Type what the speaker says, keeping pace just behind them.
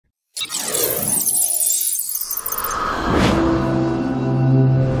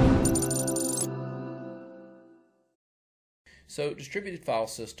So distributed file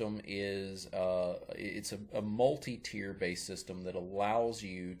system is it's a multi-tier based system that allows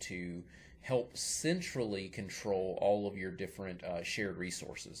you to help centrally control all of your different shared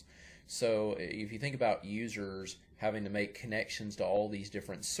resources. So if you think about users having to make connections to all these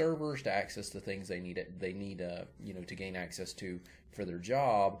different servers to access the things they need to gain access to for their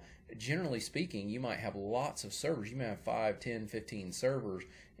job, generally speaking, you might have lots of servers. You may have 5, 10, 15 servers,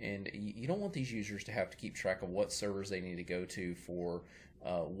 and you don't want these users to have to keep track of what servers they need to go to for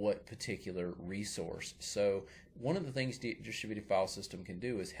what particular resource. So one of the things distributed file system can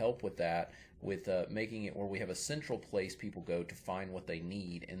do is help with that, with making it where we have a central place people go to find what they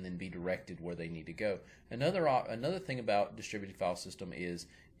need and then be directed where they need to go. Another thing about distributed file system is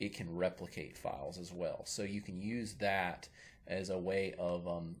it can replicate files as well. So you can use that as a way of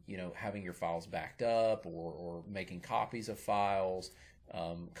having your files backed up, or making copies of files,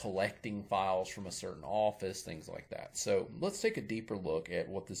 collecting files from a certain office, things like that. So let's take a deeper look at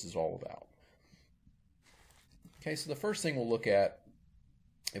what this is all about. Okay, so the first thing we'll look at,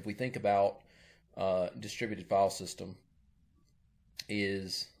 if we think about distributed file system,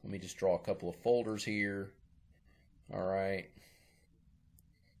 is, let me just draw a couple of folders here. All right.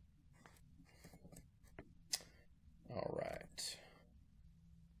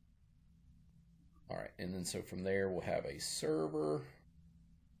 All right, and then so from there we'll have a server.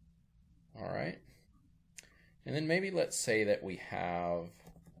 All right, and then maybe let's say that we have,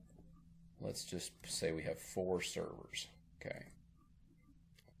 let's just say we have 4 servers. Okay,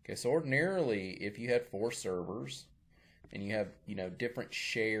 so ordinarily if you had 4 servers and you have different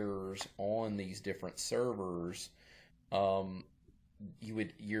shares on these different servers,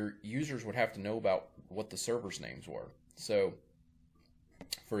 your users would have to know about what the servers' names were. So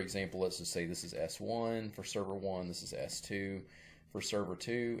for example, let's just say this is S1 for server 1, this is S2 for server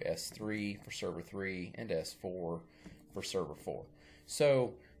 2, S3 for server 3, and S4 for server 4.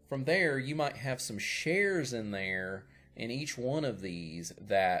 So from there, you might have some shares in there in each one of these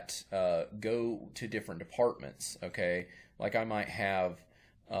that go to different departments. Okay, like I might have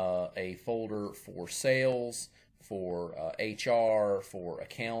a folder for sales, for HR, for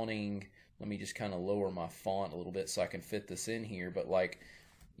accounting. Let me just kind of lower my font a little bit so I can fit this in here. But like,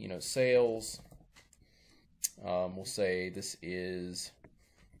 sales, we'll say this is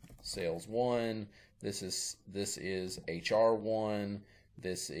sales 1, this is HR 1,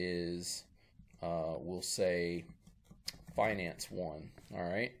 this is we'll say finance 1. All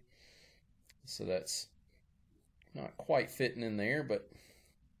right, so that's not quite fitting in there, but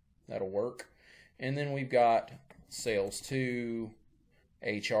that'll work. And then we've got sales 2,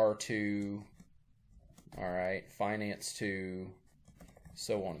 HR 2, all right, finance 2,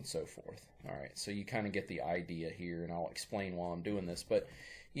 so on and so forth. All right, so you kind of get the idea here, and I'll explain while I'm doing this. But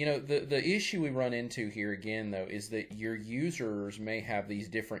the issue we run into here again, though, is that your users may have these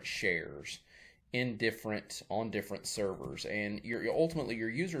different shares on different servers, and ultimately your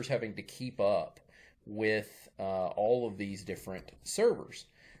users having to keep up with all of these different servers.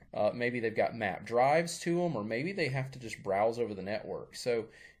 Maybe they've got map drives to them, or maybe they have to just browse over the network. So,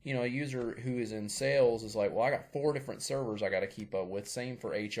 a user who is in sales is like, well, I got 4 different servers I got to keep up with. Same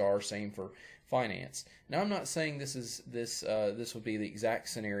for HR, same for finance. Now, I'm not saying this would be the exact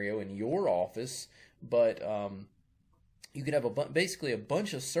scenario in your office, but you could have basically a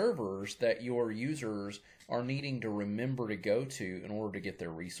bunch of servers that your users are needing to remember to go to in order to get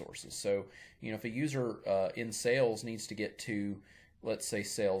their resources. So, if a user in sales needs to get to, let's say,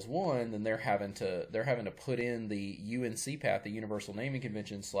 sales 1, then they're having to put in the UNC path, the Universal Naming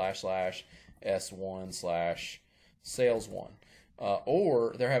Convention //S1/sales1,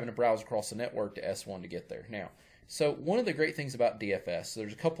 or they're having to browse across the network to S1 to get there. Now, so one of the great things about DFS,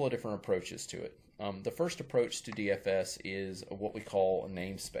 there's a couple of different approaches to it. The first approach to DFS is what we call a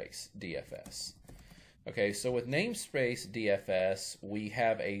namespace DFS. Okay, so with namespace DFS, we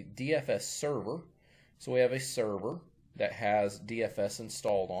have a DFS server. So we have a server that has DFS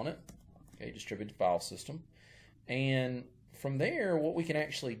installed on it, okay, distributed file system. And from there, what we can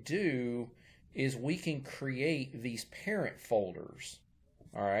actually do is we can create these parent folders.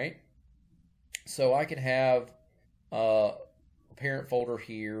 All right, so I could have a parent folder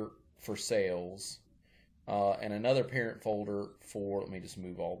here for sales, and another parent folder for, let me just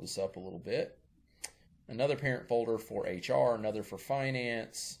move all this up a little bit, another parent folder for HR, another for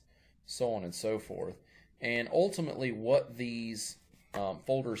finance, so on and so forth. And ultimately what these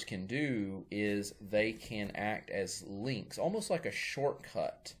folders can do is they can act as links, almost like a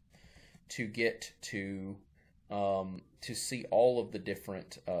shortcut to get to see all of the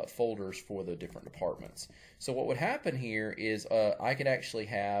different folders for the different departments. So what would happen here is I could actually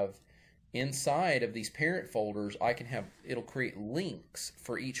have inside of these parent folders, I can have, it'll create links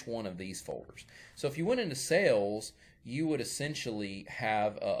for each one of these folders. So if you went into sales, you would essentially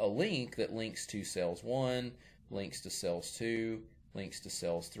have a link that links to sales 1, links to sales 2, links to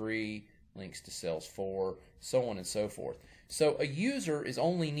sales 3, links to sales 4, so on and so forth. So a user is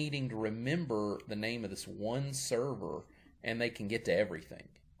only needing to remember the name of this one server, and they can get to everything,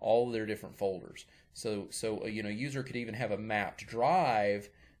 all of their different folders. So you know, a user could even have a mapped drive.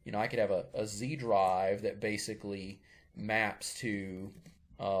 You know, I could have a Z drive that basically maps to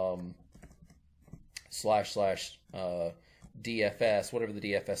DFS, whatever the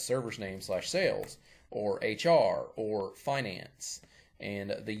DFS server's name, /sales, or HR, or finance.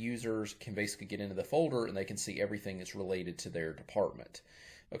 And the users can basically get into the folder and they can see everything that's related to their department.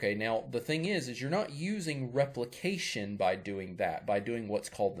 Okay, now the thing is you're not using replication by doing that, by doing what's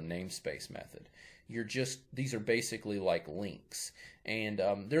called the namespace method. These are basically like links. And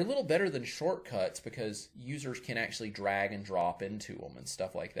they're a little better than shortcuts because users can actually drag and drop into them and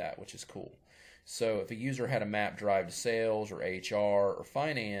stuff like that, which is cool. So if a user had a map drive to sales or HR or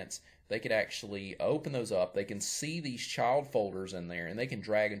finance, they could actually open those up. They can see these child folders in there and they can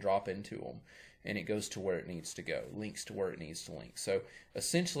drag and drop into them, and it goes to where it needs to go, links to where it needs to link. So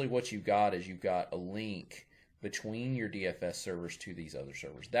essentially what you've got is you've got a link between your DFS servers to these other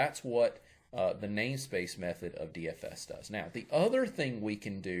servers. That's what the namespace method of DFS does. Now, the other thing we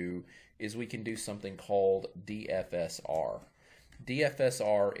can do is we can do something called DFSR.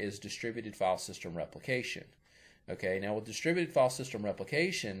 DFSR is distributed file system replication. Okay, now with distributed file system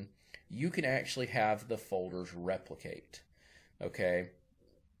replication, you can actually have the folders replicate. Okay,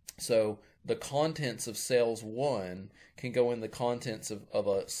 so the contents of sales 1 can go in the contents of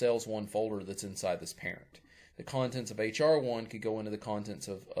a sales 1 folder that's inside this parent. The contents of HR1 could go into the contents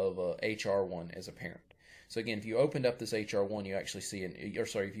of HR1 as a parent. So again, if you opened up this HR1, you actually see,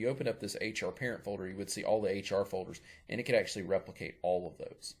 if you opened up this HR parent folder, you would see all the HR folders, and it could actually replicate all of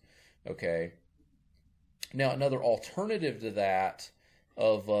those. Okay. Now, another alternative to that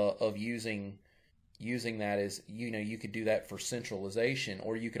of using that is, you know, you could do that for centralization,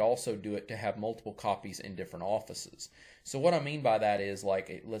 or you could also do it to have multiple copies in different offices. So what I mean by that is,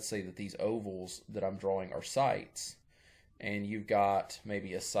 like, let's say that these ovals that I'm drawing are sites, and you've got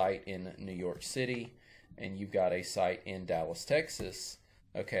maybe a site in New York City, and you've got a site in Dallas, Texas.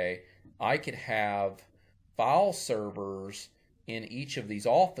 Okay, I could have file servers in each of these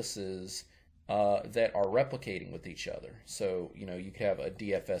offices that are replicating with each other. So, you know, you could have a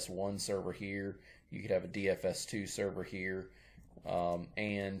DFS1 server here, you could have a DFS2 server here,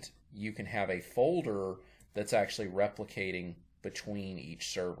 and you can have a folder that's actually replicating between each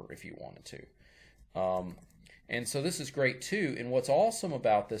server if you wanted to. And so this is great too, and what's awesome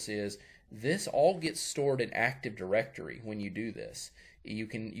about this is this all gets stored in Active Directory when you do this. You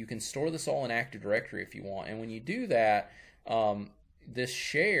can store this all in Active Directory if you want, and when you do that, this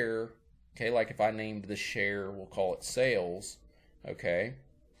share, okay, like if I named this share, we'll call it sales, okay,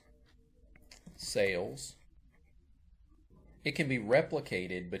 sales, it can be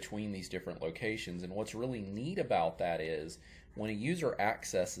replicated between these different locations. And what's really neat about that is when a user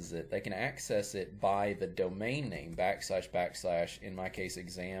accesses it, they can access it by the domain name, // in my case,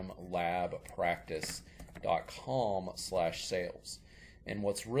 examlabpractice.com/sales. And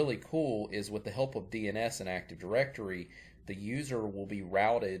what's really cool is with the help of DNS and Active Directory, the user will be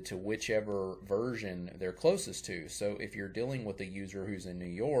routed to whichever version they're closest to. So if you're dealing with a user who's in New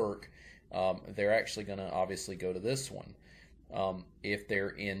York, they're actually going to obviously go to this one. If they're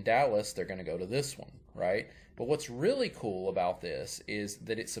in Dallas, they're going to go to this one, right? But what's really cool about this is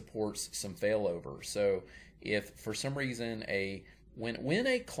that it supports some failover. So if for some reason when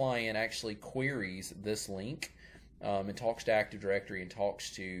a client actually queries this link and talks to Active Directory and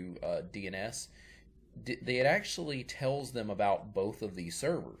talks to DNS, it actually tells them about both of these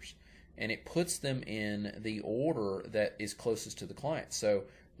servers, and it puts them in the order that is closest to the client. So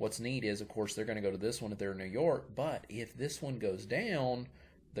what's neat is, of course, they're going to go to this one if they're in New York, but if this one goes down,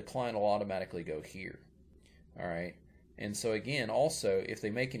 the client will automatically go here. All right. And so again, also, if they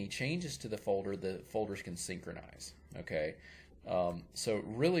make any changes to the folders can synchronize. Okay. So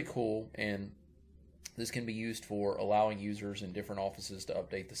really cool, and this can be used for allowing users in different offices to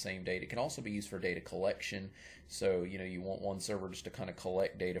update the same data. It can also be used for data collection. So, you know, you want one server just to kind of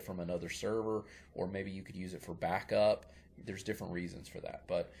collect data from another server, or maybe you could use it for backup. There's different reasons for that,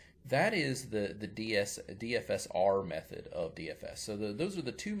 but that is the DFSR method of DFS. So those are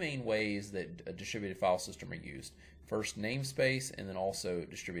the two main ways that a distributed file system are used. First, namespace, and then also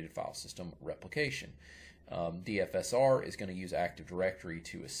distributed file system replication. DFSR is going to use Active Directory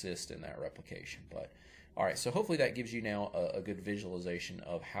to assist in that replication. But All right, so hopefully that gives you now a good visualization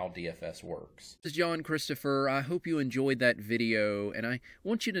of how DFS works. This is John Christopher. I hope you enjoyed that video, and I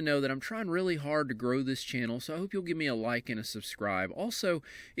want you to know that I'm trying really hard to grow this channel, so I hope you'll give me a like and a subscribe. Also,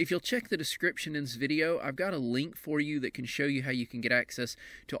 if you'll check the description in this video, I've got a link for you that can show you how you can get access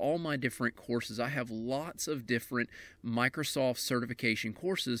to all my different courses. I have lots of different Microsoft certification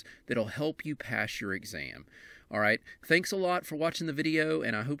courses that'll help you pass your exam. All right, thanks a lot for watching the video,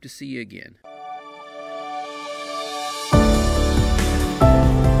 and I hope to see you again.